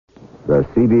The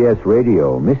CBS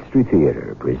Radio Mystery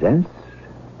Theater presents...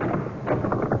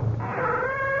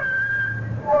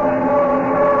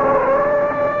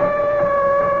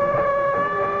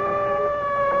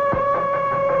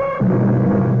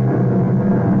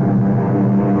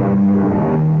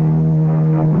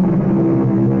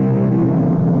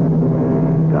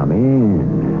 Come in.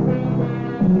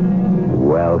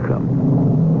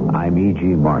 Welcome. I'm E.G.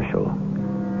 Marshall.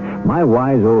 My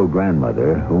wise old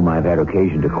grandmother, whom I've had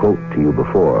occasion to quote to you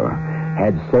before,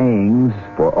 had sayings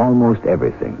for almost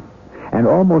everything. And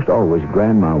almost always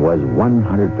Grandma was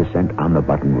 100% on the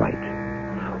button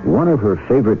right. One of her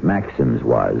favorite maxims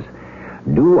was,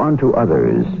 do unto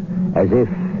others as if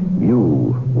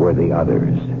you were the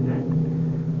others.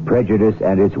 Prejudice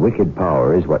and its wicked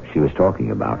power is what she was talking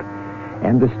about.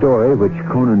 And the story which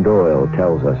Conan Doyle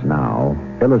tells us now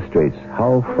illustrates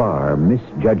how far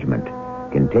misjudgment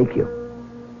can take you,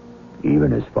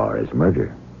 even as far as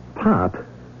murder. Pop,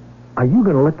 are you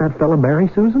going to let that fella marry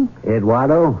Susan?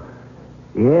 Eduardo?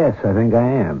 Yes, I think I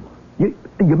am. You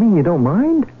mean you don't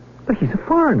mind? But he's a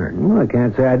foreigner. Well, I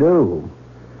can't say I do.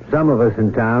 Some of us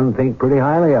in town think pretty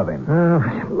highly of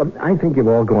him. I think you've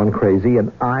all gone crazy,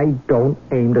 and I don't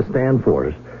aim to stand for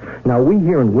it. Now, we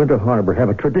here in Winter Harbor have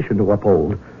a tradition to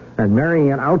uphold, and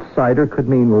marrying an outsider could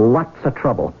mean lots of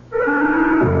trouble.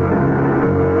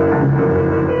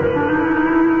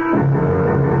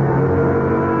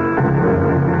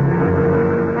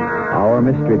 Our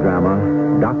mystery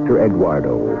drama, Dr.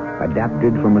 Eduardo,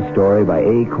 adapted from a story by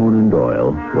A. Conan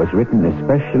Doyle, was written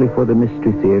especially for the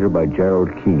Mystery Theater by Gerald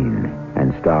Keane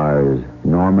and stars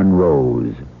Norman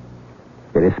Rose.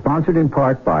 It is sponsored in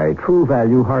part by True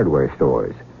Value Hardware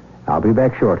Stores. I'll be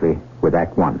back shortly with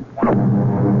Act One.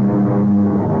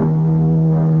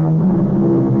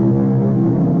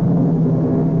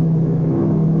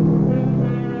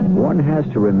 One has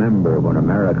to remember when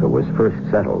America was first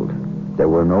settled, there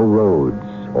were no roads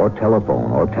or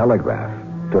telephone or telegraph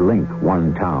to link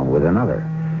one town with another.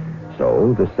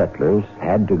 So the settlers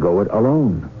had to go it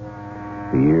alone.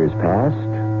 The years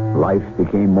passed, life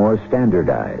became more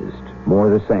standardized, more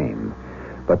the same.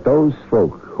 But those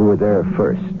folk who were there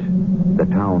first, the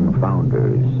town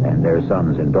founders and their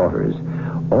sons and daughters,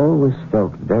 always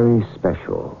felt very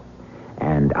special.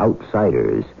 And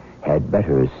outsiders had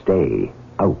better stay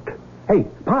out. Hey,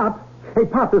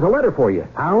 Pop, there's a letter for you.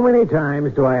 How many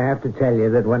times do I have to tell you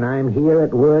that when I'm here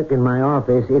at work in my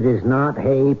office, it is not,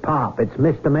 hey, Pop, it's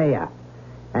Mr. Mayor.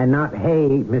 And not,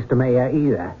 hey, Mr. Mayor,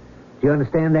 either. Do you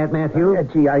understand that, Matthew?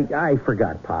 Gee, I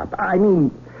forgot, Pop. I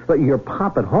mean, but you're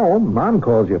Pop at home. Mom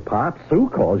calls you Pop. Sue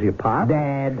calls you Pop.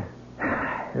 Dad.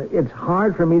 It's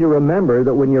hard for me to remember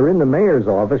that when you're in the mayor's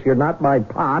office, you're not my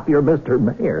Pop, you're Mr.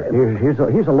 Mayor.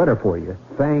 Here's a letter for you.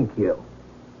 Thank you.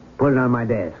 Put it on my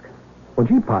desk. Well,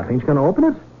 gee, Pop, ain't you going to open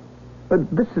it?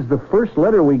 But this is the first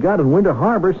letter we got in Winter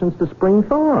Harbor since the spring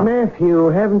thaw. Matthew,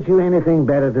 haven't you anything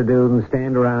better to do than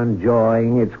stand around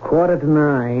jawing? It's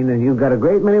 8:45, and you've got a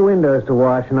great many windows to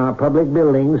wash in our public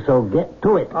buildings, so get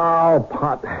to it. Oh,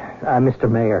 Pop, Mr.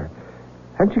 Mayor,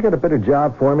 haven't you got a better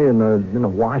job for me than the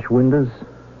wash windows?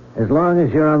 As long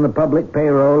as you're on the public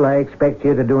payroll, I expect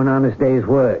you to do an honest day's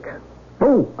work.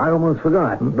 Oh, I almost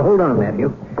forgot. Hold on,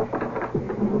 Matthew.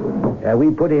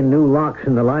 We put in new locks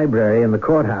in the library and the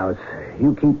courthouse.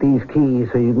 You keep these keys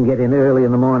so you can get in early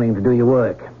in the morning to do your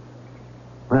work.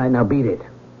 All right, now beat it.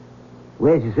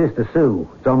 Where's your sister, Sue?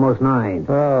 It's almost 9.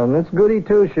 Oh, Miss Goody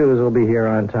Two-Shoes will be here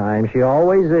on time. She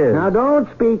always is. Now, don't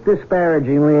speak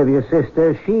disparagingly of your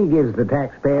sister. She gives the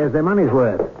taxpayers their money's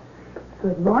worth.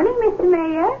 Good morning, Mr.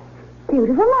 Mayor.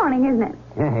 Beautiful morning, isn't it?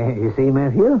 You see,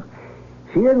 Matthew?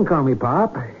 She doesn't call me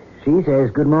Pop. She says,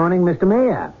 good morning, Mr.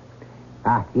 Mayor.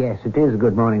 Yes, it is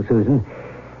good morning, Susan.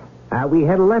 We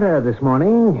had a letter this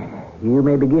morning. You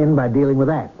may begin by dealing with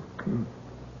that.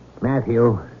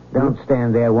 Matthew, don't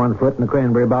stand there 1 foot in the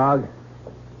cranberry bog.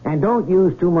 And don't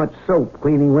use too much soap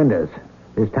cleaning windows.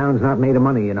 This town's not made of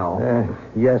money, you know.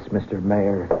 Yes, Mr.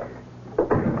 Mayor.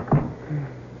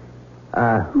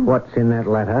 What's in that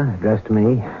letter addressed to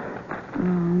me?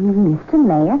 Mr.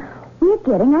 Mayor, we're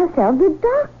getting ourselves a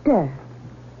doctor.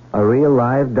 A real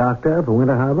live doctor for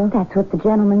Winter Harbor? That's what the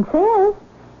gentleman says.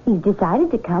 He's decided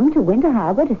to come to Winter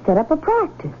Harbor to set up a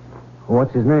practice.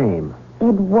 What's his name?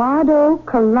 Eduardo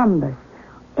Columbus.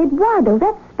 Eduardo,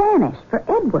 that's Spanish for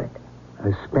Edward.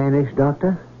 A Spanish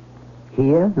doctor?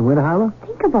 Here in Winter Harbor?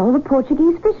 Think of all the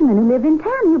Portuguese fishermen who live in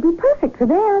town. He'll be perfect for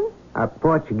them.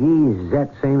 Portuguese, is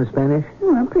that same as Spanish?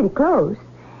 Well, pretty close.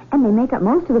 And they make up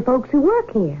most of the folks who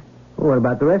work here. Well, what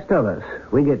about the rest of us?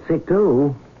 We get sick,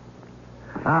 too.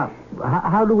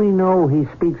 How do we know he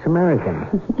speaks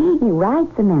American? He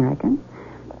writes American.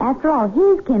 After all,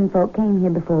 his kinfolk came here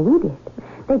before we did.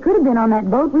 They could have been on that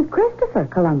boat with Christopher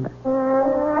Columbus.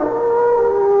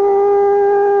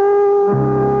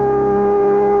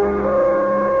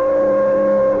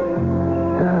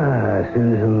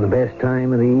 Susan, the best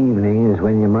time of the evening is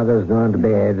when your mother's gone to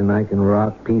bed and I can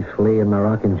rock peacefully in my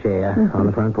rocking chair on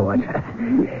the front porch.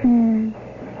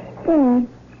 Dad,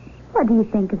 what do you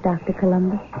think of Dr.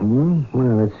 Columbus?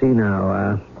 Well, let's see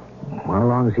now. How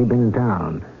long has he been in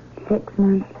town? 6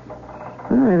 months.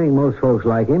 Well, I think most folks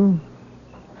like him.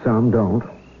 Some don't.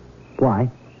 Why?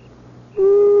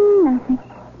 Nothing.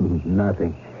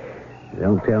 Nothing.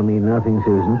 Don't tell me nothing,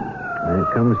 Susan. When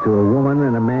it comes to a woman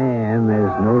and a man,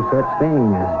 there's no such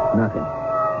thing as nothing.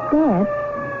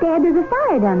 Dad, there's a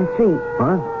fire down the street.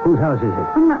 What? Whose house is it?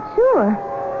 I'm not sure.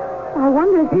 I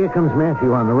wonder if... Here comes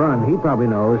Matthew on the run. He probably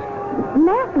knows.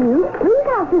 Matthew, whose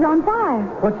house is on fire?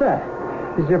 What's that?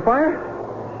 Is there fire?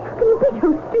 How can you be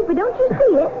so stupid? Don't you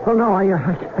see it? Oh, no,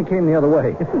 I came the other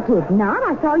way. You did not.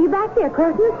 I saw you back there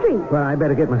crossing the street. Well, I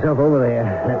better get myself over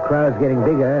there. That crowd's getting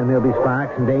bigger, and there'll be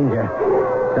sparks and danger.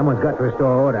 Someone's got to restore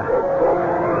order.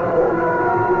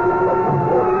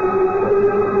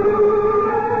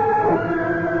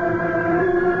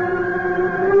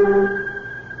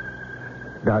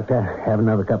 Doctor, have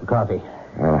another cup of coffee.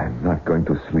 I'm not going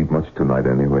to sleep much tonight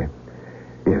anyway.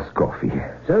 Yes, coffee.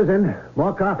 Susan,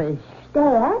 more coffee.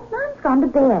 Dad, Mom's gone to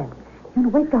bed. You want to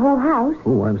wake the whole house?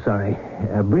 Oh, I'm sorry.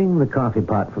 Bring the coffee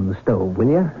pot from the stove, will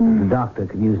you? The doctor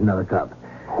could use another cup.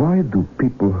 Why do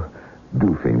people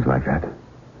do things like that?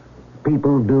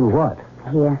 People do what?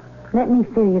 Here, let me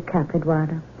fill your cup,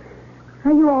 Eduardo.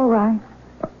 Are you all right?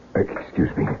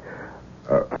 Excuse me.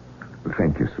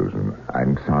 Thank you, Susan.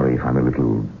 I'm sorry if I'm a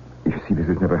little... You see, this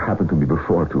has never happened to me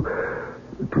before, to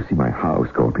see my house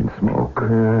go up in smoke.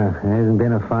 There hasn't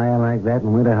been a fire like that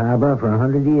in Winter Harbor for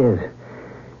 100 years.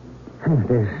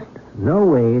 There's no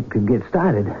way it could get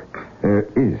started. There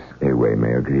is a way,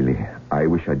 Mayor Greeley. I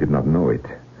wish I did not know it.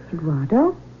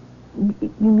 Eduardo?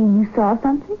 You mean you saw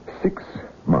something? 6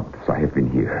 months I have been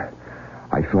here.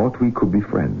 I thought we could be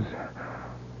friends.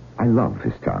 I love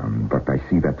this town, but I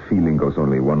see that feeling goes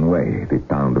only one way. The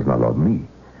town does not love me.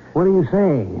 What are you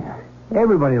saying?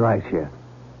 Everybody likes you.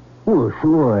 Well,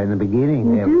 sure, in the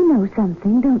beginning... You do know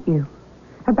something, don't you?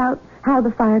 About how the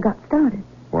fire got started.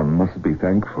 One must be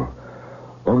thankful.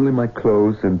 Only my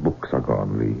clothes and books are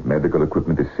gone. The medical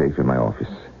equipment is safe in my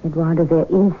office. Eduardo, there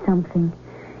is something.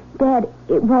 Dad,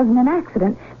 it wasn't an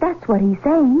accident. That's what he's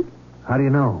saying. How do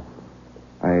you know?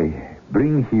 I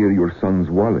bring here your son's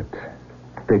wallet.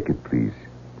 Take it, please.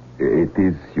 It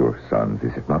is your son's,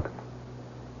 is it not?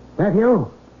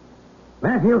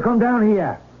 Matthew, come down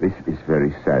here. This is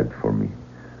very sad for me.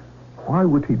 Why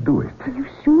would he do it? Are you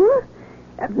sure?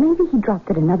 Maybe he dropped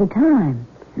it another time.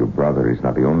 Your brother is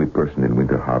not the only person in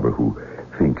Winter Harbor who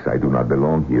thinks I do not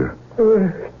belong here.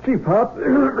 Gee, Pop,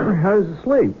 how's the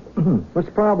sleep? What's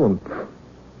the problem?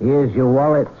 Here's your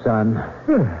wallet, son.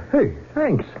 Hey,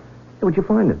 thanks. Where'd you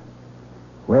find it?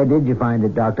 Where did you find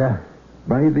it, Doctor?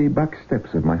 By the back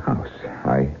steps of my house.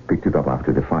 I picked it up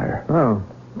after the fire. Oh,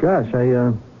 gosh,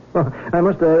 I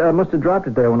must have dropped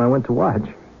it there when I went to watch.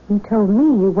 You told me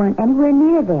you weren't anywhere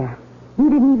near there. You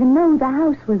didn't even know the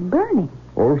house was burning.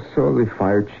 Also, the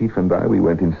fire chief and I, we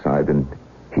went inside and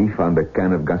he found a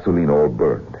can of gasoline all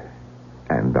burned.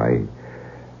 And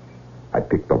I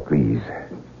picked up these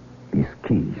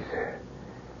keys.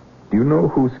 Do you know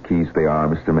whose keys they are,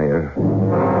 Mr. Mayor?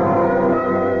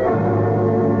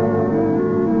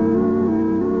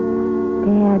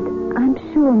 Dad,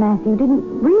 I'm sure Matthew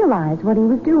didn't realize what he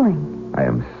was doing. I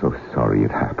am so sorry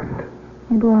it happened.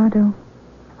 Eduardo,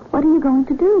 what are you going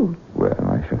to do? Well,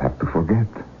 I shall have to forget.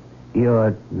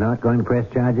 You're not going to press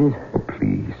charges? Oh,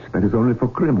 please. That is only for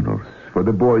criminals. For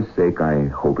the boy's sake, I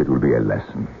hope it will be a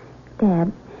lesson.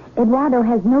 Dad, Eduardo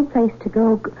has no place to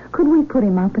go. Could we put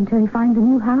him up until he finds a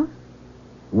new house?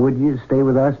 Would you stay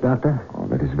with us, Doctor? Oh,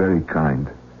 that is very kind.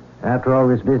 After all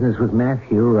this business with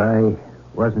Matthew, I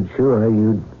wasn't sure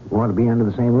you'd want to be under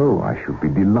the same roof. I should be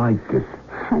delighted.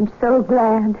 I'm so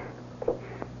glad.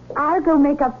 I'll go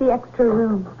make up the extra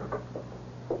room.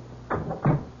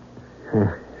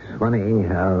 It's funny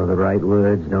how the right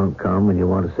words don't come when you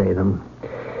want to say them.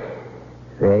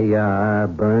 There you are,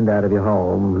 burned out of your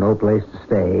home, no place to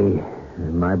stay.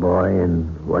 And my boy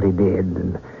and what he did.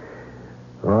 And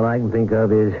all I can think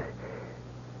of is,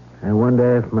 I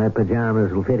wonder if my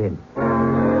pajamas will fit him.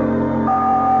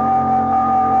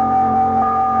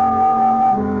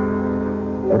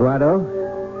 Eduardo,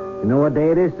 you know what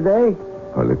day it is today?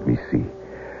 Oh, let me see.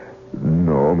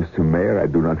 No, Mr. Mayor, I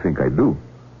do not think I do.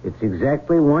 It's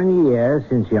exactly 1 year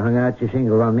since you hung out your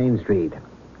shingle on Main Street.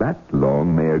 that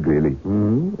long, Mayor Greeley?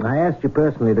 I asked you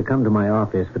personally to come to my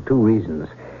office for two reasons.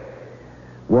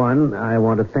 One, I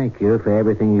want to thank you for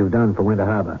everything you've done for Winter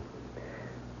Harbor.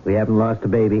 We haven't lost a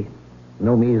baby.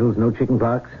 No measles, no chicken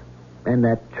pox. And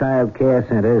that child care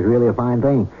center is really a fine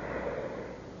thing.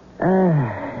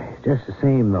 Just the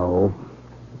same, though,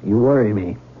 you worry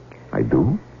me. I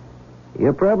do?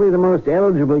 You're probably the most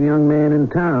eligible young man in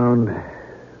town.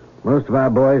 Most of our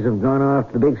boys have gone off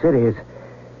to the big cities.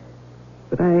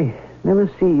 But I never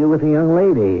see you with a young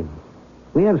lady.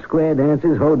 We have square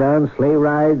dances, hoedowns, sleigh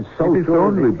rides, social... It is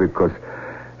only because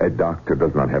a doctor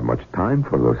does not have much time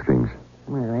for those things.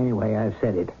 Well, anyway, I've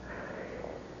said it.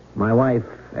 My wife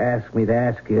asked me to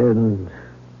ask you, and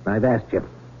I've asked you.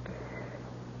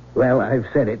 Well, I've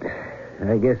said it.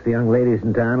 I guess the young ladies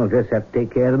in town will just have to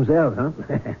take care of themselves, huh?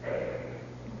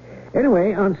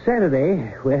 Anyway, on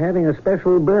Saturday, we're having a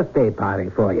special birthday party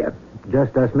for you.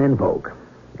 Just us menfolk.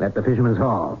 At the Fisherman's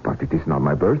Hall. But it is not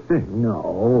my birthday.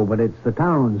 No, but it's the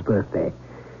town's birthday.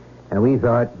 And we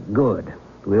thought, good.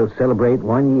 We'll celebrate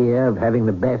 1 year of having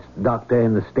the best doctor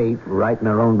in the state right in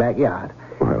our own backyard.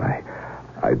 Well,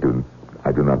 I do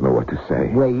not know what to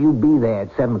say. Well, you be there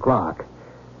at 7 o'clock.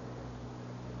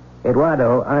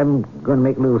 Eduardo, I'm going to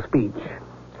make a little speech.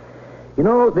 You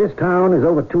know, this town is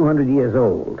over 200 years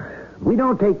old. We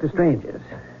don't take to strangers.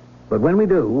 But when we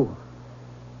do,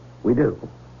 we do.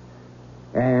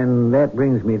 And that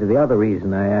brings me to the other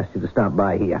reason I asked you to stop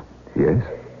by here. Yes?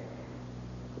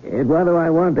 Eduardo, I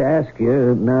wanted to ask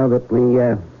you, now that we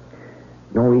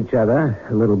know each other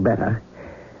a little better.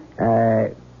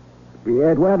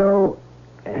 Eduardo,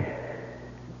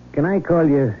 can I call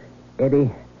you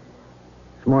Eddie?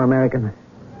 It's more American.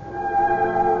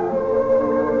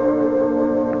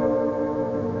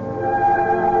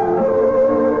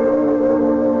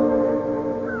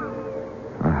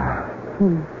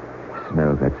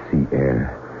 Smell that sea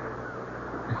air.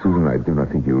 Susan, I do not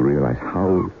think you realize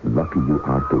how lucky you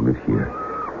are to live here.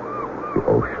 The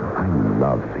ocean. I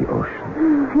love the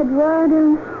ocean.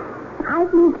 Eduardo,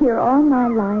 I've lived here all my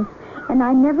life, and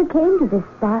I never came to this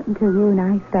spot until you and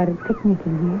I started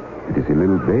picnicking here. It is a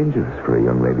little dangerous for a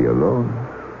young lady alone.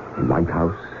 A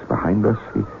lighthouse behind us,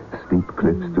 the steep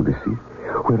cliffs to the sea.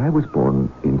 Where I was born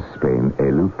in Spain,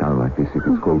 a little town like this, it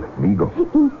is called Vigo.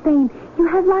 In Spain, you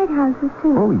have lighthouses,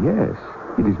 too. Oh, yes.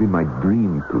 It has been my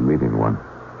dream to live in one.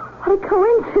 What a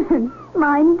coincidence.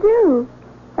 Mine, too.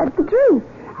 That's the truth.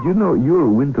 You know, your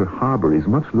Winter Harbor is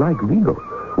much like Vigo.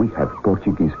 We have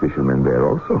Portuguese fishermen there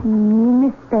also. You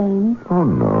miss Spain. Oh,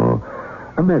 no.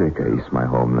 America is my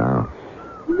home now.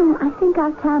 You know, I think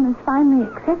our town has finally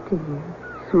accepted you.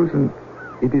 Susan,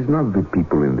 it is not the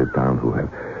people in the town who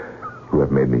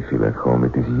have made me feel at home.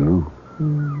 It is you.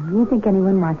 You think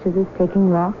anyone watches us taking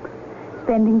walks,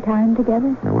 spending time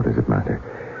together? Now, what does it matter?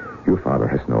 Your father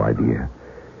has no idea.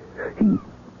 He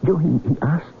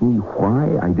asked me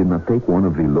why I did not take one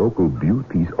of the local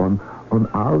beauties on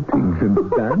outings and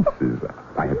dances.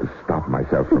 I had to stop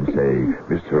myself from saying,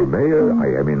 Mr. Mayor,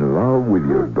 I am in love with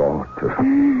your daughter.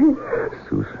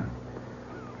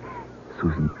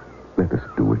 Susan, let us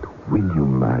do it. Will you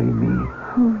marry me?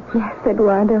 Oh, yes,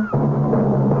 Eduardo.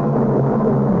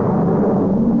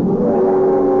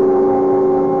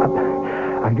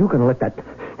 Are you going to let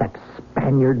that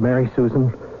Spaniard marry Susan?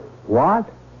 What?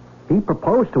 He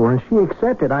proposed to her and she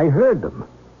accepted. I heard them.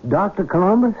 Dr.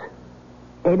 Columbus?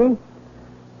 Eddie?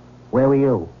 Where were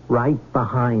you? Right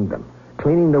behind them,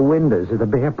 cleaning the windows of the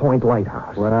Bear Point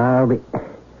Lighthouse. Well,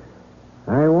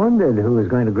 I wondered who was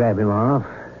going to grab him off.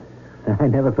 I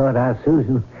never thought our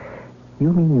Susan...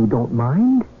 You mean you don't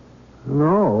mind?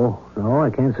 No, I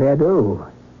can't say I do.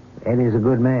 Eddie's a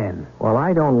good man. Well,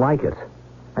 I don't like it.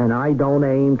 And I don't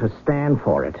aim to stand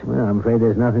for it. Well, I'm afraid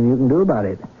there's nothing you can do about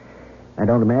it. I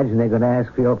don't imagine they're going to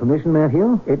ask for your permission,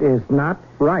 Matthew. It is not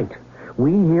right.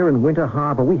 We here in Winter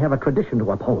Harbor, we have a tradition to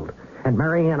uphold. And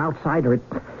marrying an outsider,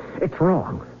 it's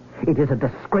wrong. It is a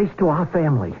disgrace to our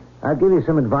family. I'll give you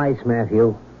some advice,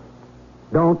 Matthew.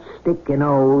 Don't stick your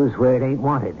nose where it ain't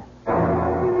wanted.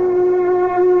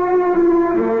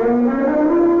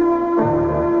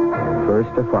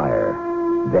 First a fire,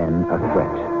 then a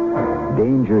threat.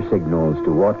 Danger signals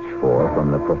to watch for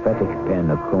from the prophetic pen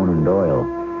of Conan Doyle.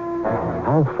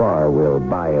 How far will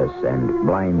bias and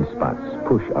blind spots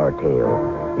push our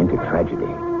tale into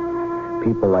tragedy?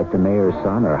 People like the mayor's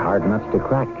son are hard nuts to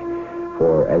crack.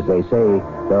 For, as they say,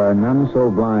 there are none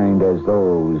so blind as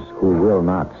those who will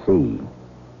not see.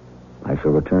 I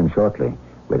shall return shortly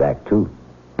with Act 2.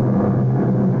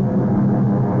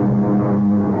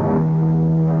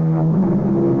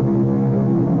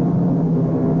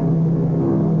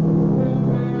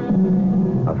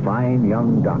 A fine young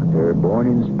young doctor born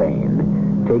in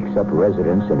Spain takes up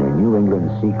residence in a New England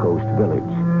seacoast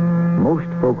village. Most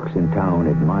folks in town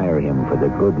admire him for the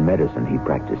good medicine he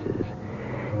practices.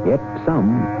 Yet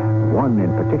some, one in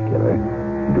particular,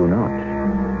 do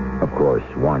not. Of course,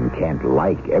 one can't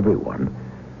like everyone.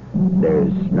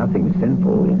 There's nothing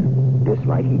sinful in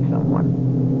disliking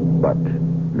someone, but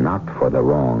not for the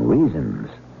wrong reasons.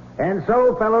 And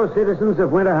so, fellow citizens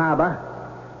of Winter Harbor,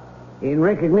 in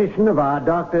recognition of our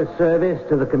doctor's service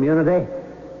to the community,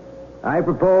 I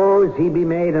propose he be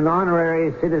made an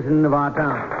honorary citizen of our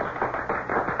town.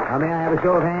 Now, may I have a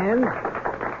show of hands?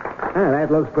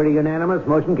 That looks pretty unanimous.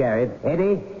 Motion carried.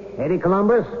 Eddie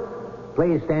Columbus,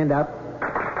 please stand up.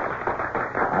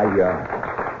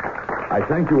 I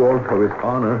thank you all for this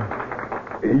honor.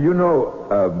 You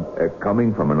know,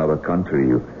 coming from another country,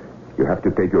 you have to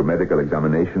take your medical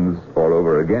examinations all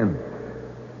over again.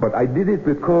 But I did it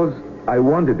because I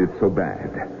wanted it so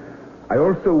bad. I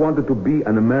also wanted to be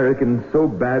an American so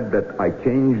bad that I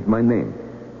changed my name.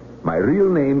 My real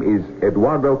name is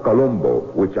Eduardo Colombo,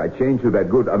 which I changed to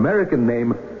that good American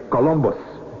name, Columbus.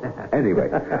 Anyway,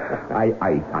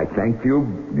 I thank you.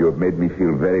 You have made me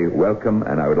feel very welcome,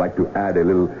 and I would like to add a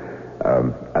little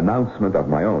announcement of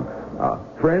my own.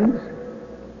 Friends,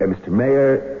 Mr.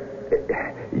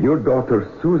 Mayor, your daughter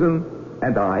Susan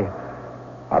and I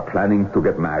are planning to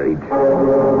get married. Hey,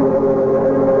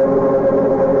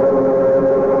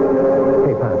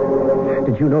 Pop,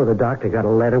 did you know the doctor got a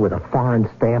letter with a foreign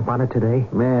stamp on it today?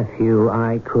 Matthew,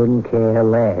 I couldn't care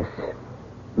less.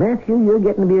 Matthew, you're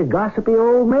getting to be a gossipy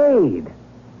old maid.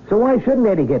 So why shouldn't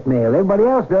Eddie get mail? Everybody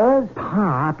else does.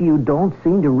 Pop, you don't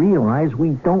seem to realize we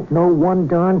don't know one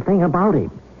darn thing about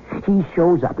him. He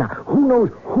shows up. Now, who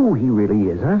knows who he really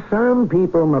is, huh? Some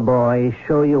people, my boy,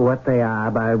 show you what they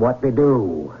are by what they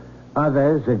do.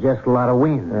 Others are just a lot of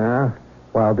wind. Yeah?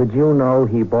 Well, did you know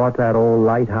he bought that old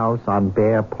lighthouse on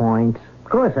Bear Point?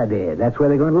 Of course I did. That's where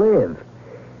they're going to live.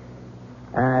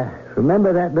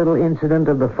 Remember that little incident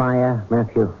of the fire,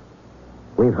 Matthew?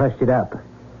 We've hushed it up.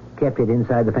 Kept it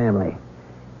inside the family.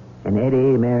 And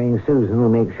Eddie marrying Susan will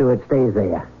make sure it stays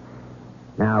there.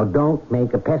 Now, don't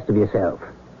make a pest of yourself.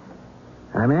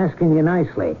 I'm asking you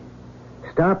nicely.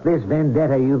 Stop this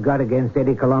vendetta you've got against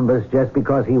Eddie Columbus just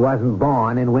because he wasn't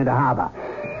born in Winter Harbor.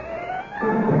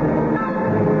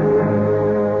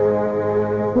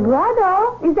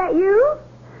 Eduardo, is that you?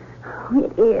 Oh,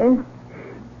 it is.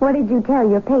 What did you tell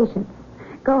your patients?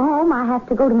 Go home, I have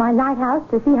to go to my lighthouse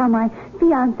to see how my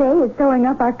fiancé is sewing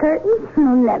up our curtains.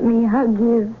 Oh, let me hug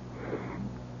you.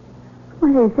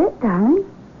 What is it, darling?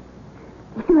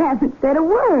 You haven't said a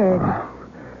word.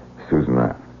 Susan,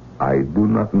 I do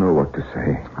not know what to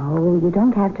say. Oh, you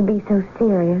don't have to be so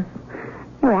serious.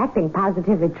 You're acting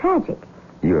positively tragic.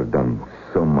 You have done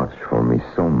so much for me,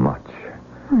 so much.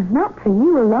 Well, not for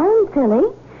you alone, silly.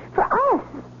 For us.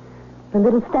 The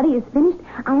little study is finished.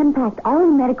 I unpacked all the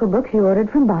medical books you ordered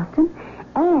from Boston,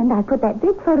 and I put that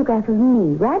big photograph of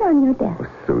me right on your desk. Oh,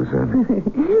 Susan.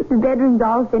 The bedroom's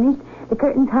all finished. The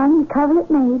curtains hung, the coverlet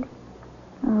made.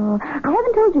 Oh, I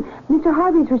haven't told you. Mr.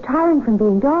 Harvey's retiring from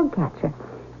being dog catcher.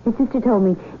 His sister told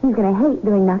me he's going to hate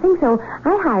doing nothing, so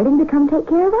I hired him to come take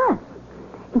care of us.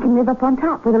 He can live up on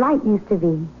top where the light used to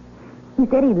be. He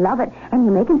said he'd love it, and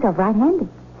he'll make himself right-handed.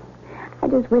 I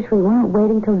just wish we weren't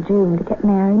waiting till June to get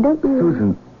married, don't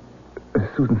you?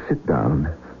 Susan, sit down.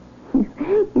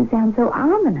 You sound so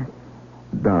ominous.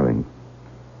 Darling,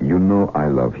 you know I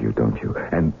love you, don't you?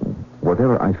 And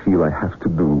whatever I feel I have to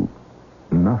do,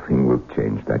 nothing will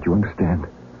change that. You understand?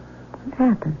 What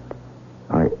happened?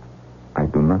 I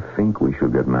do not think we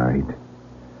should get married.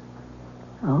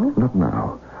 Oh? Not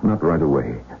now. Not right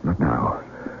away. Not now.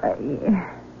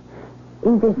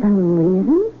 Is there some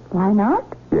reason? Why not?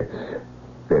 Yes,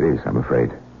 there is, I'm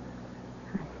afraid.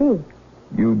 I see.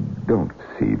 You don't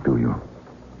see, do you?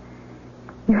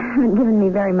 You haven't given me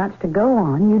very much to go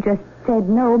on. You just said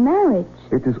no marriage.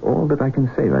 It is all that I can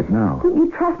say right now. Don't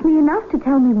you trust me enough to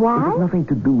tell me It why? has nothing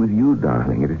to do with you,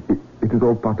 darling. It is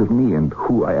all part of me and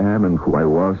who I am and who I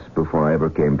was before I ever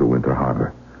came to Winter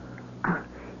Harbor.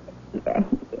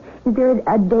 Is there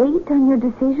a date on your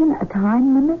decision? A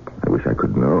time limit? I wish I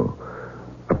could know.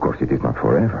 Of course, it is not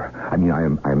forever. I mean, I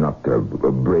am not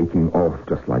breaking off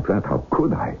just like that. How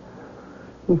could I?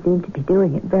 You seem to be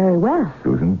doing it very well.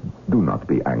 Susan, do not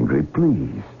be angry,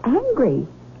 please. Angry?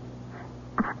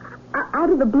 Out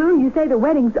of the blue, you say the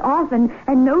wedding's off and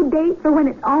no date for when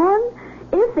it's on?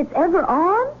 If it's ever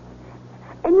on?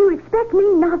 And you expect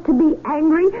me not to be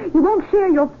angry? You won't share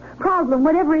your problem,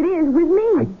 whatever it is, with me?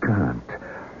 I can't.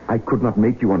 I could not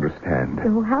make you understand.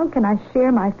 So how can I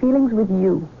share my feelings with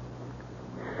you?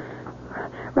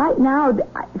 Right now,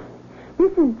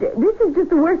 This is just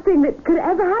the worst thing that could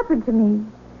ever happen to me.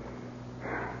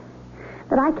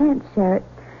 But I can't share it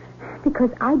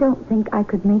because I don't think I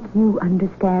could make you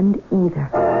understand either.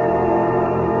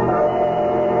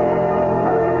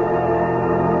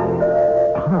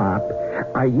 Pop,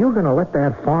 are you going to let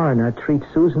that foreigner treat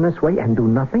Susan this way and do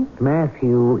nothing?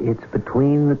 Matthew, it's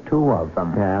between the two of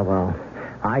them. Yeah, well,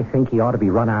 I think he ought to be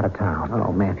run out of town.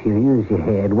 Oh, Matthew, use your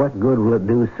head. What good will it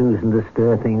do Susan to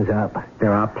stir things up?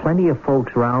 There are plenty of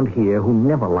folks around here who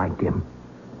never liked him.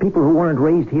 People who weren't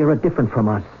raised here are different from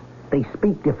us. They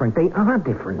speak different. They are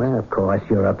different. Well, of course,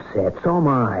 you're upset. So am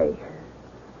I.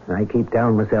 I keep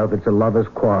telling myself it's a lover's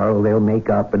quarrel. They'll make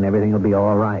up and everything will be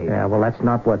all right. Yeah, well, that's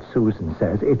not what Susan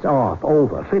says. It's off,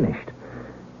 over, finished.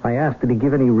 I asked her to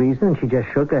give any reason, and she just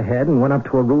shook her head and went up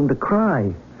to her room to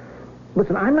cry.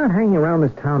 Listen, I'm not hanging around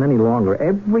this town any longer.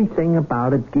 Everything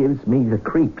about it gives me the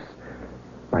creeps.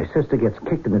 My sister gets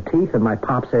kicked in the teeth, and my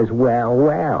pop says, well.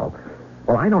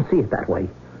 Well, I don't see it that way.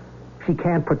 She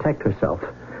can't protect herself.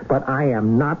 But I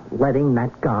am not letting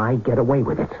that guy get away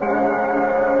with it.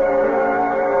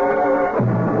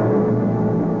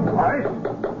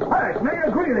 Horace, Mayor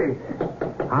Greeley.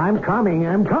 I'm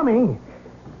coming.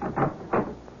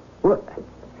 What?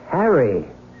 Harry,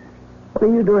 what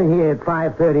are you doing here at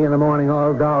 5:30 in the morning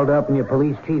all dolled up in your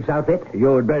police chief's outfit?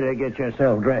 You'd better get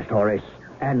yourself dressed, Horace.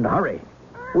 And hurry.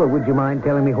 Well, would you mind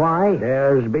telling me why?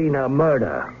 There's been a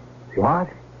murder. What?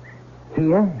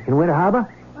 Here? In Winter Harbor?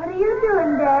 What are you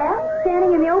doing, Dad?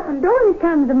 Standing in the open door this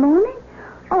time of the morning?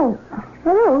 Oh,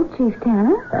 hello, Chief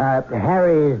Tanner.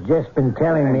 Harry has just been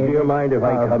telling me... Do you mind if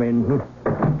I come in?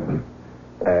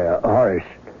 Horace,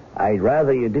 I'd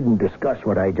rather you didn't discuss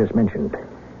what I just mentioned.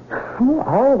 Oh,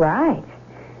 all right.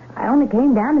 I only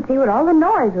came down to see what all the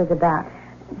noise was about.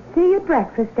 See you at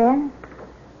breakfast, Dad.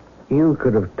 You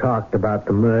could have talked about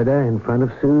the murder in front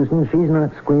of Susan. She's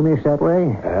not squeamish that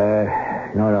way.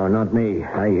 No, not me.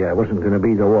 I wasn't going to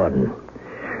be the one.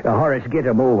 Horace, get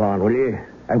a move on, will you?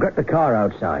 I've got the car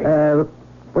outside.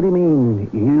 What do you mean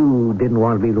you didn't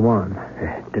want to be the one?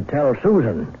 To tell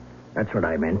Susan. That's what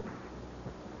I meant.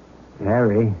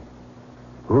 Harry,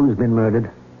 who's been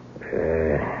murdered?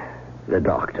 The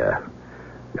doctor.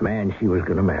 The man she was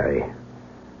going to marry.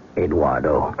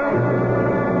 Eduardo.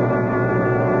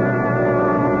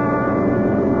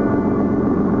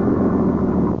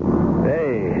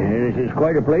 Hey, this is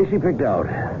quite a place he picked out.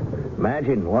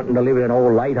 Imagine wanting to live in an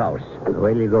old lighthouse.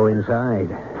 Wait till you go inside.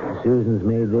 Susan's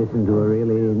made this into a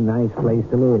really nice place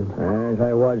to live. As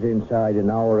I was inside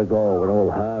an hour ago when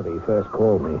old Harvey first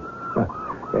called me.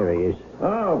 There he is.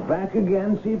 Oh, back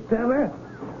again, Chief Tanner?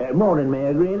 Morning,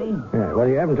 Mayor Greeley. Yeah, well,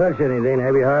 you haven't touched anything,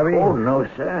 have you, Harvey? Oh, no,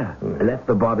 sir. I left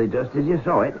the body just as you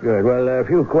saw it. Good. Well, a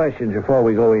few questions before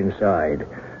we go inside.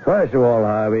 First of all,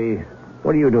 Harvey,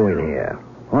 what are you doing here?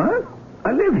 What?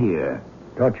 I live here.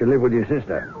 Thought you lived with your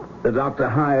sister. The doctor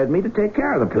hired me to take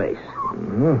care of the place.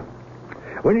 Mm-hmm.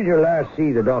 When did you last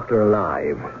see the doctor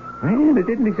alive? Well, I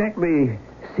didn't exactly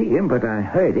see him, but I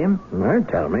heard him. Well,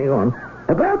 tell me, go on.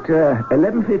 About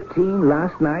 11:15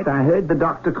 last night, I heard the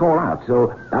doctor call out,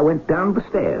 so I went down the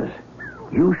stairs.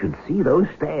 You should see those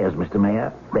stairs, Mr.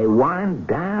 Mayor. They wind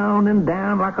down and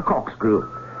down like a corkscrew.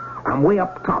 I'm way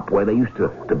up top where they used to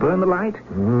burn the light.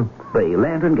 Mm-hmm. The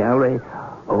lantern gallery.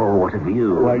 Oh, what a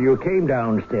view. Well, you came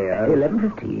downstairs.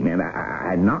 11:15, and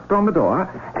I knocked on the door,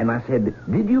 and I said,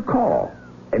 "Did you call?"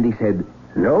 And he said,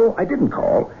 "No, I didn't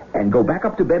call, and go back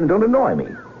up to bed and don't annoy me."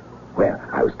 Well,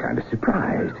 I was kind of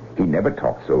surprised. He never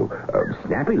talked so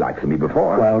snappy-like to me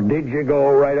before. Well, did you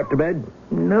go right up to bed?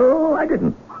 No, I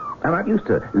didn't. I'm not used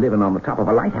to living on the top of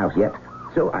a lighthouse yet.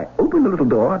 So I opened the little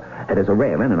door, and there's a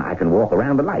railing, and I can walk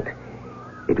around the light.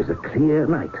 It was a clear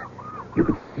night. You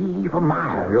could see for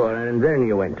miles. Well, and then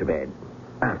you went to bed.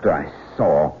 After I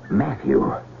saw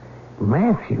Matthew.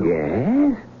 Matthew?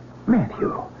 Yes,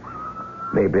 Matthew.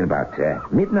 May have been about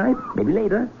midnight, maybe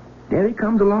later. There he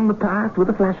comes along the path with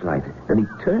a flashlight. Then he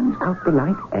turns out the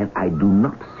light, and I do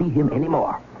not see him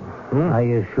anymore. Are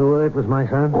you sure it was my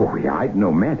son? Oh, yeah, I'd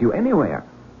know Matthew anywhere.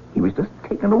 He was just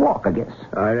taking a walk, I guess.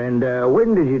 And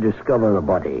when did you discover the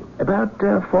body? About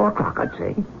 4 o'clock, I'd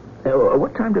say.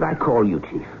 What time did I call you,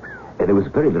 Chief? There was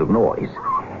very little noise.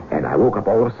 And I woke up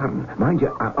all of a sudden. Mind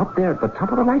you, I'm up there at the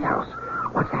top of the lighthouse.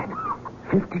 What's that?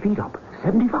 50 feet up,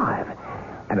 75.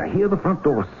 And I hear the front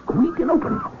door squeaking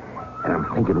open. And I'm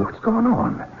thinking, what's going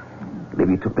on?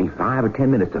 Maybe it took me 5 or 10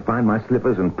 minutes to find my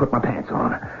slippers and put my pants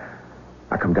on.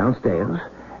 I come downstairs,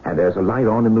 and there's a light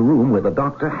on in the room where the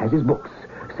doctor has his books.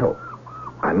 So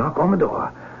I knock on the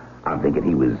door. I'm thinking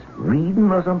he was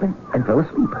reading or something and fell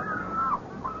asleep.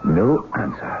 No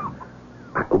answer.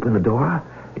 I open the door,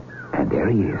 and there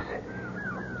he is,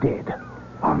 dead.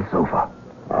 On the sofa.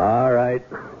 All right.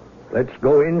 Let's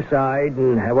go inside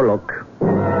and have a look.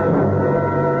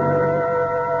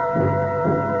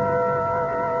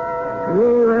 We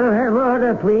will have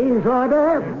order, please.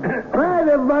 Order. Quiet,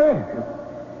 everybody.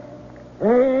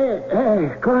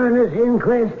 Coroner's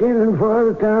inquest in and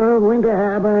for the town of Winter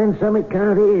Harbor in Summit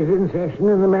County is in session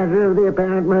in the matter of the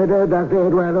apparent murder of Dr.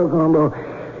 Eduardo Colombo.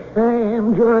 I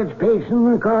am George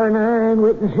Payson, the coroner, and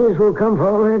witnesses will come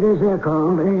forward as they're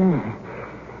called.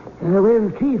 Will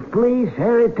Chief Police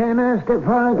Harry Tanner step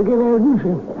forward to give evidence?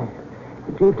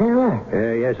 Chief Tanner?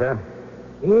 Yes, sir.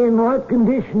 In what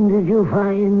condition did you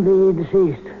find the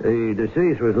deceased? The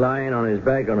deceased was lying on his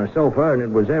back on a sofa, and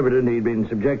it was evident he'd been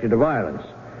subjected to violence.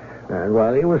 And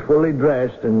while he was fully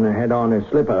dressed and had on his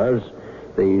slippers,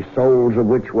 the soles of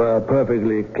which were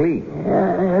perfectly clean.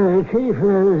 Chief,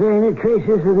 was there any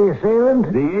traces of the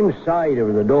assailant? The inside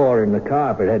of the door in the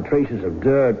carpet had traces of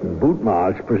dirt and boot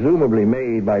marks, presumably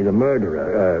made by the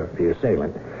murderer, the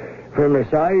assailant. From the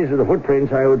size of the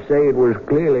footprints, I would say it was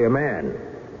clearly a man.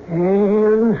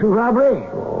 Evidence of robbery?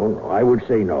 Oh, I would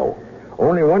say no.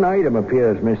 Only one item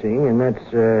appears missing, and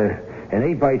that's an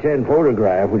 8x10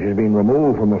 photograph which has been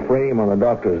removed from a frame on the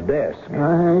doctor's desk.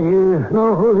 You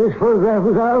know who this photograph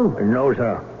was of? No,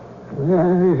 sir.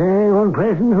 Is there anyone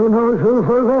present who knows who the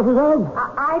photograph was of?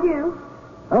 I do.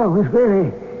 Oh, Miss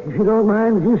Bailey, if you don't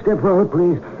mind, would you step forward,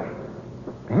 please?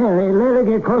 Harry, let her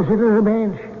get closer to the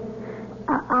bench.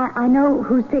 I know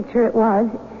whose picture it was.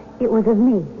 It was of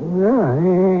me.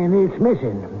 And it's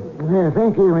missing.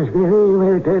 Thank you, Miss Bailey. You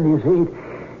may return to your seat.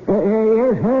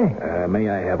 Yes, Harry? May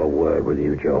I have a word with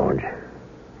you, George?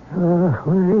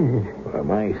 What is it?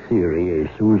 My theory is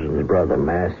Susan's brother,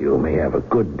 Matthew, may have a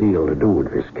good deal to do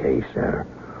with this case, sir.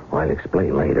 I'll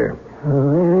explain later.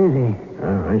 Where is he?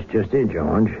 That's just it,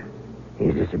 George.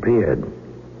 He's disappeared.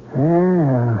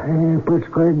 It puts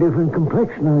quite a different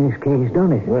complexion on this case,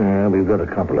 don't it? Well, we've got a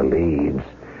couple of leads.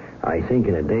 I think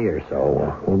in a day or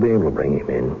so, we'll be able to bring him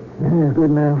in.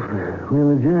 Good enough.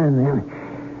 We'll adjourn then.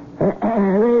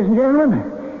 Ladies and gentlemen,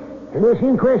 this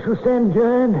inquest will stand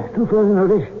adjourned to further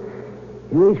notice.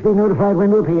 You each be notified when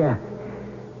to appear.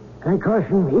 I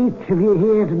caution each of you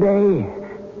here today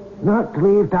not to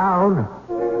leave town.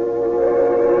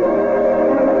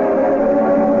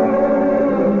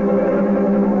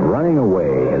 Running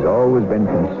away has always been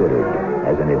considered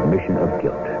as an admission of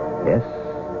guilt. Yes,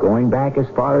 going back as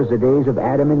far as the days of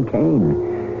Adam and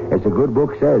Cain. As the good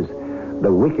book says,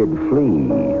 the wicked flee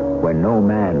when no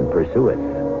man pursueth.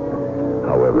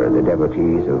 However, the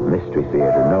devotees of Mystery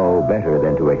Theater know better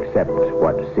than to accept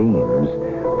what seems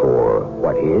for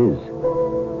what is.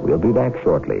 We'll be back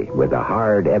shortly with the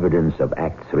hard evidence of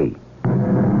Act 3.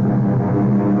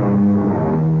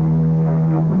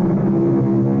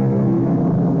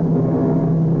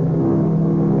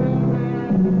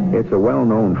 It's a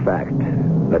well-known fact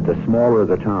that the smaller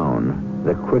the town,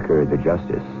 the quicker the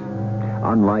justice.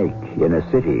 Unlike in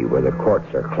a city where the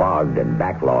courts are clogged and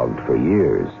backlogged for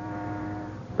years.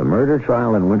 The murder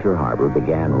trial in Winter Harbor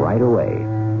began right away,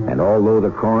 and although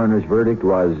the coroner's verdict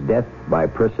was death by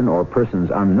person or persons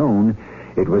unknown,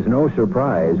 it was no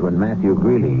surprise when Matthew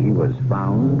Greeley was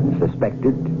found,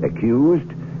 suspected,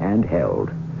 accused, and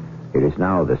held. It is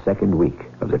now the second week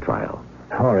of the trial.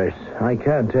 Horace, I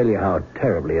can't tell you how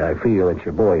terribly I feel that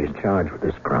your boy is charged with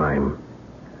this crime.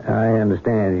 I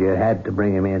understand you had to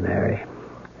bring him in, Harry.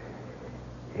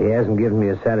 He hasn't given me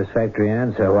a satisfactory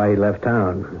answer why he left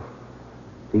town.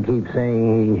 He keeps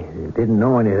saying he didn't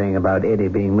know anything about Eddie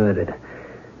being murdered.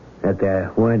 That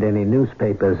there weren't any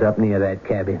newspapers up near that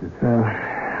cabin.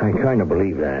 I kind of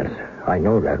believe that. I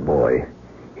know that boy.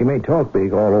 He may talk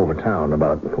big all over town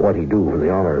about what he'd do for the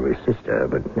honor of his sister,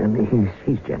 but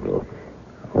he's gentle.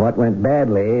 What went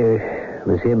badly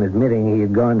was him admitting he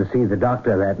had gone to see the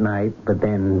doctor that night, but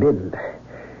then didn't,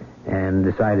 and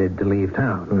decided to leave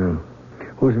town.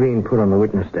 Who's being put on the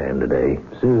witness stand today?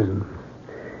 Susan.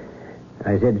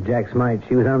 I said to Jack Smite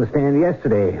she was on the stand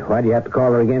yesterday. Why do you have to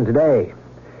call her again today?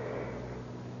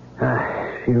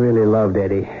 She really loved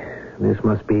Eddie. This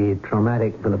must be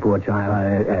traumatic for the poor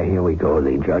child. Here we go.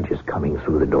 The judge is coming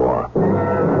through the door.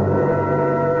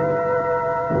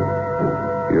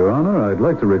 Your Honor, I'd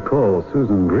like to recall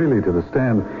Susan Greeley to the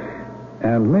stand.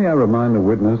 And may I remind the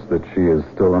witness that she is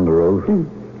still under oath?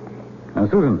 Now,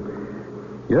 Susan,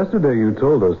 yesterday you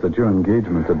told us that your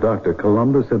engagement to Dr.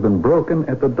 Columbus had been broken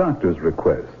at the doctor's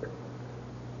request.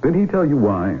 Did he tell you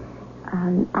why?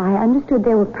 I understood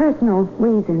there were personal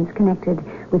reasons connected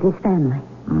with his family.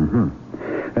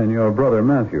 Mm-hmm. And your brother,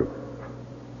 Matthew,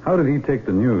 how did he take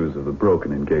the news of the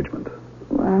broken engagement?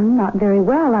 Well, not very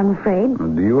well, I'm afraid.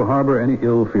 Do you harbor any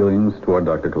ill feelings toward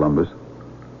Dr. Columbus?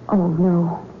 Oh,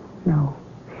 no.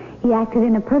 He acted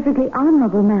in a perfectly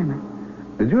honorable manner.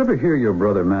 Did you ever hear your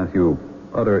brother Matthew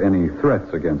utter any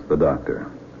threats against the doctor?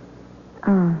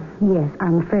 Yes,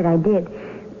 I'm afraid I did.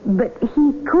 But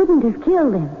he couldn't have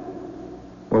killed him.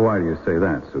 Well, why do you say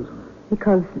that, Susan?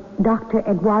 Because Dr.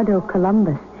 Eduardo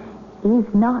Columbus is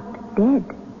not dead.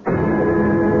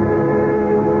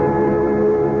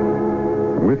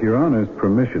 With Your Honor's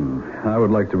permission, I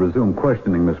would like to resume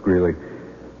questioning Miss Greeley.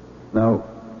 Now,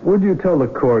 would you tell the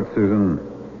court, Susan,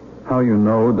 how you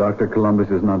know Dr. Columbus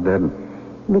is not dead?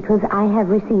 Because I have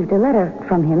received a letter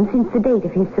from him since the date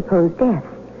of his supposed death.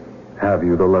 Have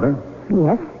you the letter?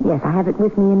 Yes, I have it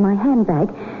with me in my handbag,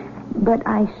 but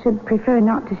I should prefer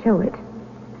not to show it.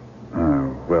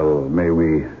 Well, may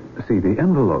we see the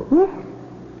envelope? Yes.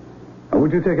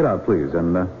 Would you take it out, please,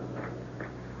 and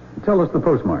tell us the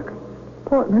postmark?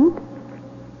 Portland,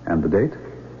 And the date?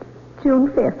 June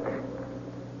 5th.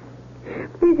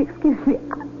 Please excuse me.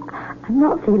 I'm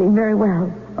not feeling very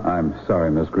well. I'm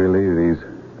sorry, Miss Greeley. These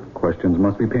questions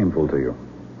must be painful to you.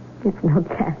 It's not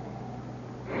that.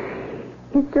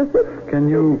 It's just that... Can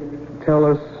you tell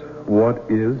us what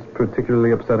is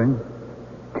particularly upsetting?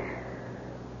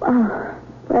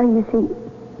 Well, you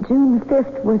see, June the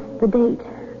 5th was the date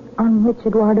on which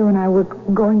Eduardo and I were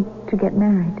going to get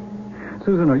married.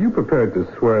 Susan, are you prepared to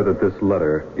swear that this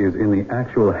letter is in the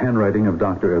actual handwriting of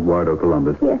Dr. Eduardo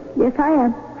Columbus? Yes, I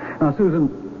am. Now,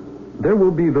 Susan, there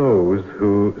will be those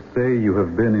who say you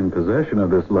have been in possession of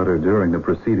this letter during the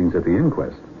proceedings at the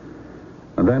inquest.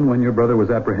 And then when your brother was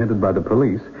apprehended by the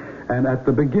police, and at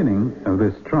the beginning of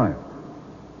this trial.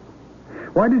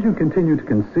 Why did you continue to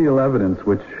conceal evidence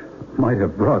which might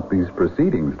have brought these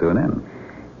proceedings to an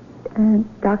end?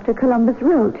 Dr. Columbus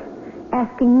wrote,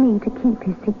 asking me to keep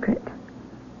his secret.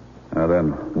 Now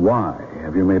then, why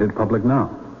have you made it public now?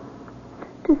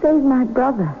 To save my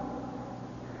brother.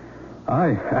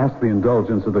 I ask the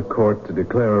indulgence of the court to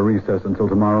declare a recess until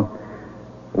tomorrow.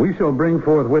 We shall bring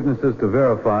forth witnesses to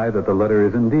verify that the letter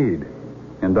is indeed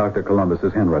in Dr.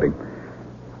 Columbus's handwriting.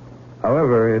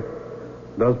 However, it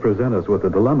does present us with a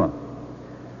dilemma.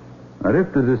 That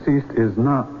if the deceased is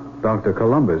not Dr.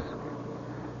 Columbus,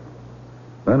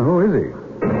 then who is he?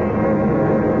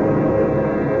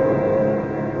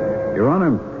 Your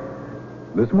Honor,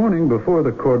 this morning before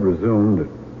the court resumed,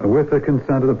 with the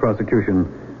consent of the prosecution,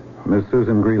 Miss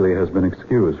Susan Greeley has been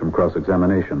excused from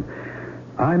cross-examination.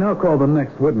 I now call the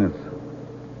next witness,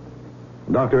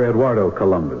 Dr. Eduardo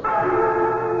Columbus.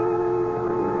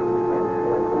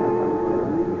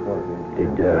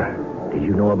 Did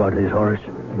you know about this, Horace?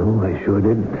 No, I sure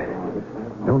didn't.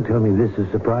 Don't tell me this is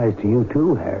a surprise to you,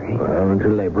 too, Harry. Well,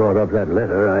 until they brought up that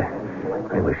letter,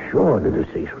 I was sure the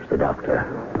deceased was the doctor.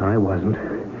 I wasn't.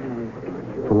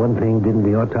 For one thing, didn't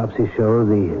the autopsy show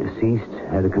the deceased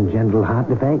had a congenital heart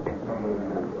defect?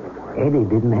 Eddie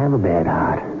didn't have a bad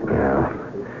heart.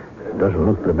 Well, doesn't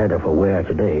look the better for wear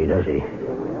today, does he?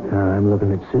 I'm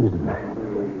looking at Susan.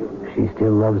 She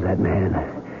still loves that man.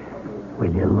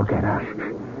 Will you look at her?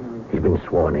 He's been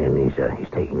sworn in. He's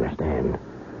taking a stand.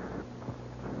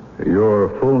 Your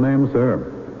full name, sir?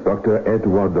 Dr.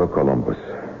 Eduardo Columbus.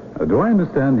 Do I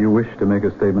understand you wish to make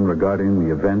a statement regarding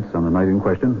the events on the night in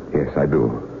question? Yes, I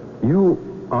do.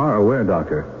 You are aware,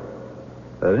 Doctor,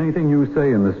 that anything you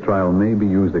say in this trial may be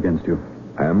used against you.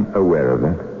 I am aware of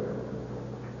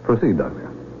that. Proceed,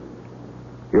 Doctor.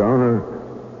 Your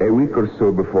Honor, a week or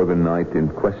so before the night in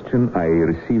question, I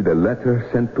received a letter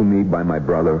sent to me by my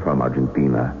brother from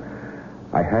Argentina.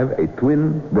 I have a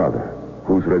twin brother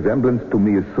whose resemblance to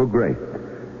me is so great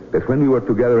that when we were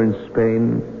together in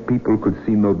Spain, people could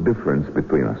see no difference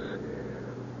between us.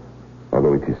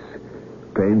 Although it is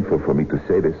painful for me to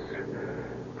say this,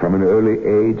 from an early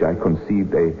age I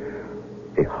conceived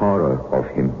a horror of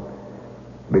him.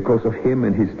 Because of him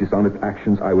and his dishonest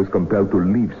actions, I was compelled to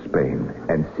leave Spain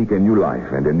and seek a new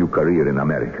life and a new career in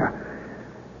America.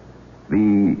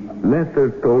 The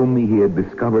letter told me he had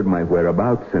discovered my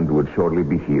whereabouts and would shortly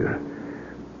be here.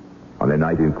 On the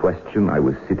night in question, I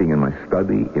was sitting in my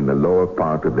study in the lower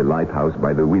part of the lighthouse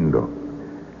by the window.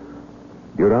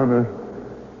 Your Honor,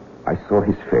 I saw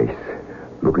his face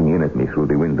looking in at me through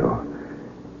the window.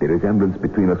 The resemblance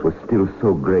between us was still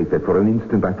so great that for an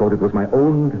instant I thought it was my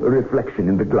own reflection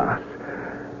in the glass.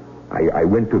 I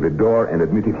went to the door and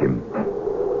admitted him.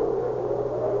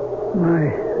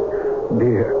 My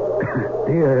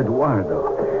dear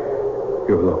Eduardo,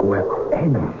 you look well.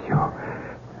 Enzo,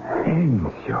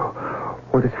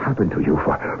 what has happened to you?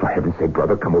 For heaven's sake,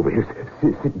 brother, come over here.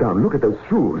 Sit down. Look at those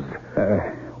shoes.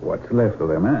 What's left of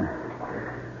them, eh?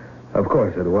 Of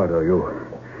course, Eduardo,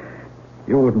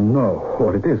 you wouldn't know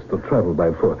what it is to travel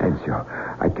by foot. Enzo,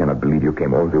 I cannot believe you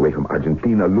came all the way from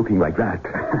Argentina looking like that.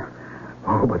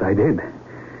 Oh, but I did.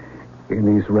 In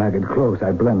these ragged clothes,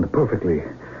 I blend perfectly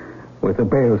with the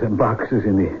bales and boxes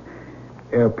in the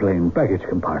airplane baggage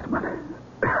compartment.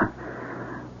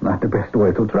 Not the best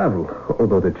way to travel,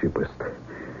 although the cheapest.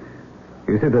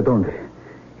 You see, they don't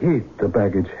heat the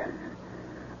baggage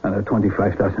at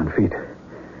 25,000 feet.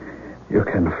 You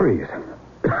can freeze.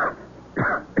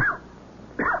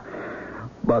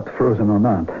 But frozen or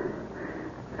not,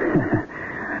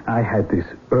 I had this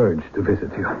urge to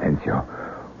visit you. Enzo,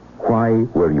 why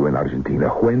were you in Argentina?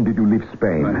 When did you leave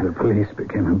Spain? Well, the police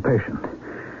became impatient.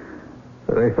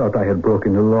 They thought I had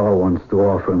broken the law once too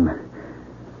often.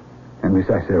 And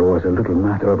besides, there was a little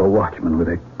matter of a watchman with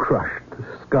a crushed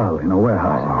skull in a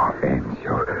warehouse. Oh,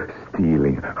 Enzo,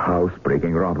 stealing,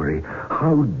 housebreaking, robbery.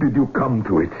 How did you come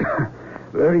to it?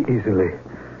 Very easily.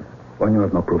 When you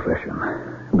have no profession,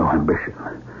 no ambition.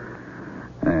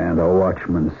 And a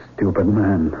watchman, stupid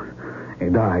man. He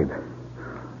died.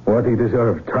 What he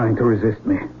deserved, trying to resist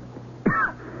me.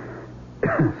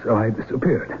 So I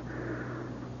disappeared.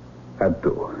 Had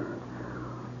to.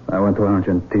 I went to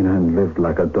Argentina and lived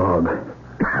like a dog.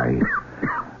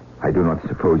 I do not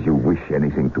suppose you wish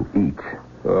anything to eat.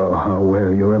 Oh, how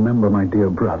well you remember my dear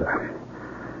brother.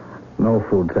 No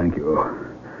food, thank you.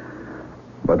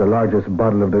 But the largest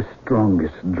bottle of the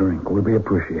strongest drink will be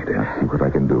appreciated. I'll see what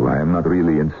I can do. I am not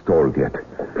really installed yet.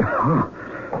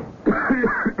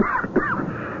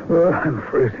 Oh, I'm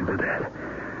freezing to death.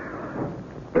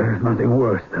 There's nothing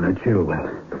worse than a chill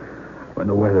when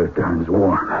the weather turns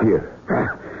warm. Here.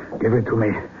 Give it to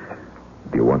me.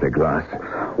 Do you want a glass?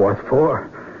 What for?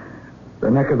 The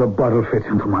neck of the bottle fits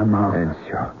into my mouth.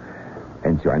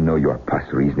 Enzo, I know you are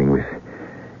past reasoning with.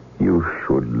 You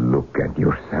should look at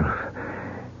yourself.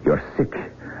 You're sick,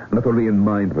 not only in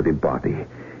mind, but in body.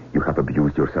 You have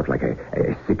abused yourself like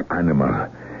a sick animal.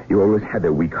 You always had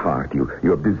a weak heart. You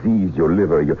have diseased your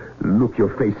liver. Your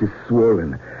face is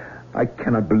swollen. I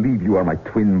cannot believe you are my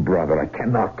twin brother. I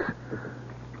cannot.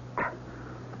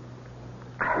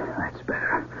 That's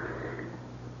better.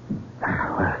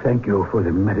 Well, thank you for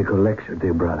the medical lecture,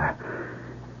 dear brother.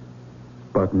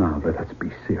 But now let us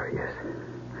be serious.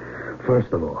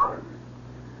 First of all,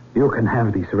 you can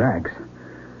have these rags.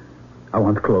 I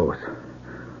want clothes.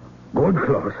 Good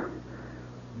clothes.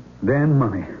 Then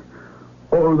money.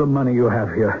 All the money you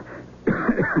have here.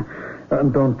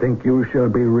 And don't think you shall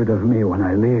be rid of me when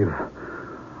I leave.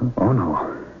 Oh,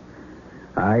 no.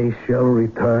 I shall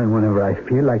return whenever I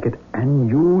feel like it, and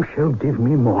you shall give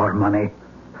me more money.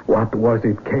 What was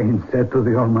it Cain said to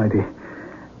the Almighty?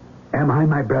 Am I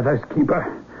my brother's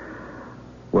keeper?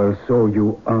 Well, so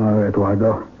you are,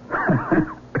 Eduardo.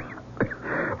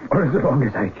 For as long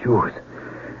as I choose,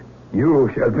 you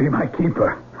shall be my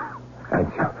keeper.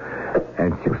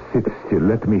 Enzo, sit still.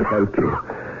 Let me help you.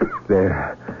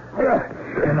 There.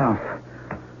 Enough.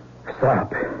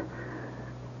 Stop.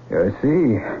 You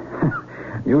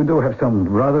see, you do have some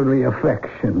brotherly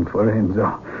affection for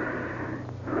Enzo.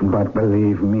 But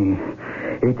believe me,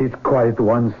 it is quite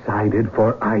one-sided,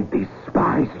 for I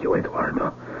despise you,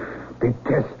 Eduardo.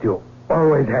 Detest you.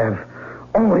 Always have.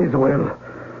 Always will.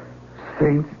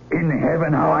 Saints in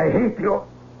heaven, how I hate you.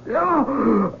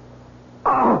 Oh!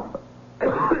 Oh!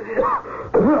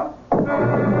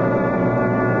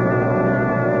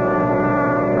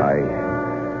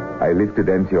 I lifted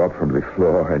Enzo up from the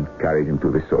floor and carried him to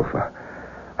the sofa.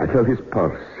 I felt his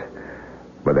pulse,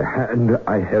 but the hand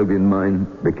I held in mine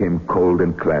became cold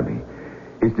and clammy.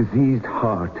 His diseased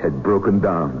heart had broken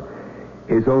down.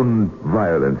 His own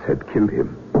violence had killed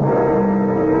him.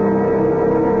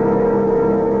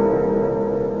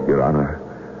 Your Honor,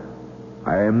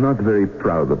 I am not very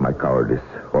proud of my cowardice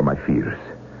or my fears.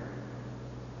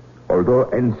 Although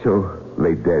Enzo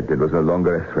lay dead and was no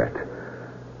longer a threat,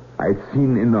 I had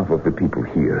seen enough of the people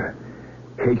here.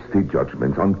 Hasty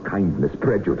judgments, unkindness,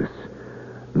 prejudice.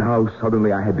 Now,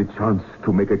 suddenly, I had the chance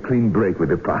to make a clean break with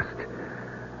the past.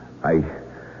 I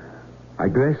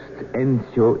dressed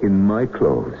Enzo in my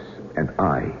clothes, and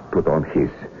I put on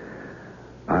his.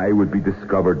 I would be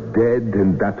discovered dead,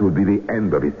 and that would be the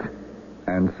end of it.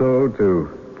 And so, to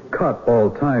cut all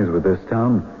ties with this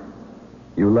town,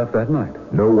 you left that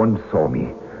night? No one saw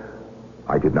me.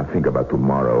 I did not think about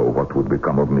tomorrow, what would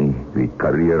become of me, the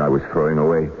career I was throwing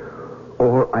away.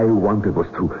 All I wanted was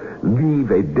to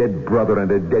leave a dead brother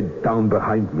and a dead town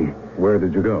behind me. Where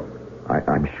did you go?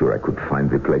 I'm sure I could find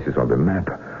the places on the map.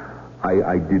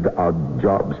 I did odd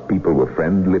jobs. People were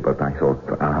friendly, but I thought,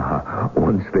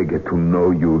 once they get to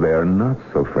know you, they're not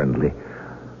so friendly.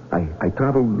 I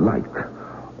traveled light.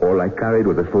 All I carried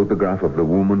was a photograph of the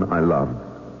woman I loved.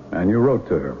 And you wrote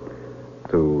to her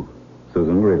to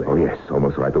Susan Greeley. Oh, yes,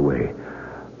 almost right away.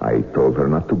 I told her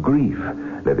not to grieve,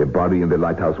 that the body in the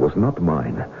lighthouse was not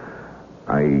mine.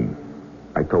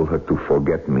 I told her to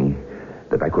forget me,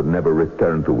 that I could never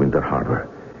return to Winter Harbor.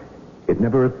 It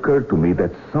never occurred to me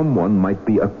that someone might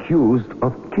be accused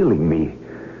of killing me.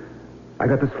 I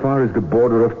got as far as the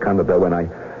border of Canada when I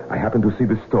happened to see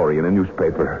the story in a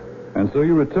newspaper. And so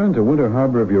you returned to Winter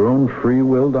Harbor of your own free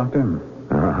will, Doctor?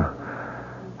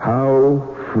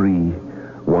 How free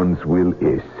one's will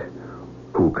is,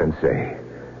 who can say?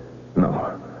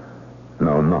 No,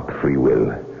 not free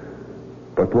will.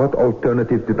 But what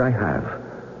alternative did I have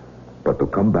but to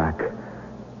come back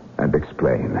and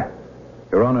explain?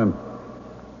 Your Honor,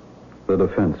 the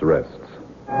defense rests.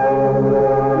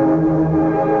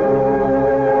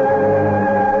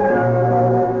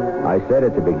 I said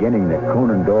at the beginning that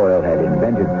Conan Doyle had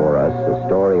invented for us a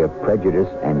story of prejudice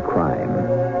and crime.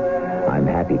 I'm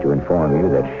happy to inform you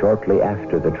that shortly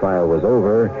after the trial was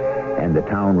over and the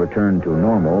town returned to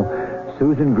normal,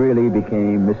 Susan Greeley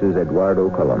became Mrs. Eduardo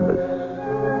Columbus.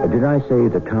 Did I say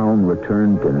the town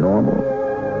returned to normal?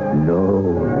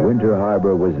 No, Winter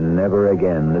Harbor was never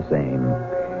again the same.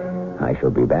 I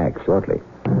shall be back shortly.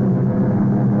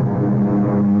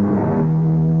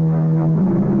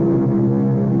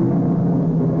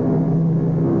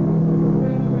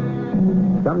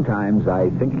 Sometimes I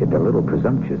think it a little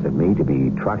presumptuous of me to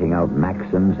be trotting out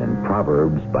maxims and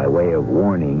proverbs by way of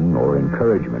warning or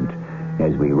encouragement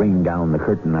as we ring down the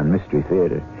curtain on Mystery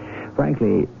Theater.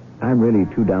 Frankly, I'm really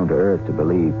too down to earth to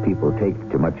believe people take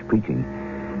too much preaching.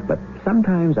 But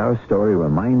sometimes our story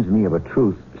reminds me of a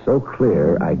truth so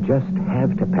clear I just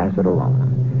have to pass it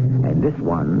along. And this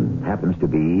one happens to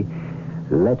be,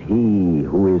 let he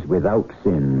who is without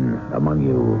sin among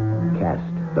you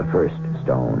cast the first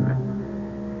stone.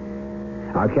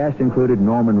 Our cast included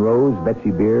Norman Rose,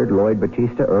 Betsy Beard, Lloyd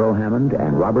Batista, Earl Hammond,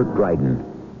 and Robert Dryden.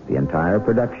 The entire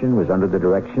production was under the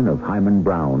direction of Hyman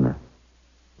Brown.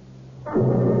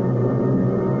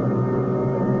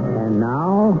 And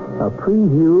now, a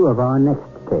preview of our next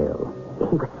tale.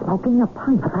 He was smoking a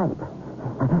pipe.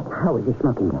 How is he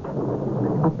smoking it?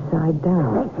 Upside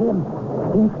down. That's him.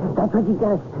 Yes, that's what he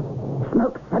does.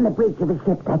 Smokes on the bridge of a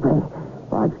ship that way.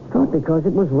 Well, I thought because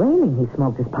it was raining he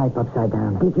smoked his pipe upside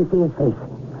down. Did you see his face?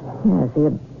 Yes, he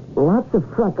had lots of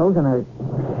freckles and a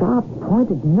sharp,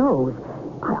 pointed nose.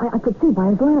 I could see by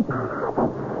his lantern.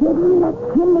 That's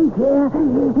him, he's here.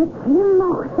 It's him.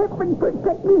 Oh, heaven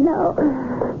protect me now.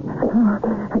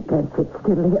 I can't sit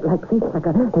still like this, like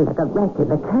a rat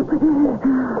in a trap.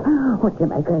 What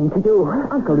am I going to do?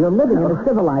 Uncle, you're living in a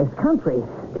civilized country.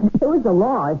 There is a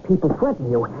law if people threaten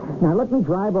you. Now, let me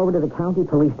drive over to the county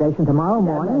police station tomorrow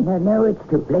morning. No, it's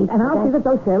too late. And I'll see that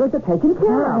those sailors are taken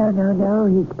care of. No,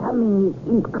 he's coming.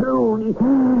 He's cruel. He'll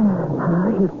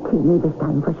kill me this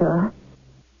time for sure.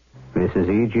 This is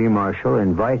E.G. Marshall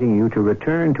inviting you to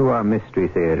return to our Mystery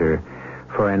Theater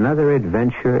for another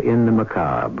adventure in the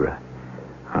macabre.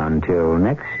 Until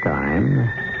next time,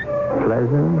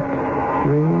 pleasant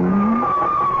dreams.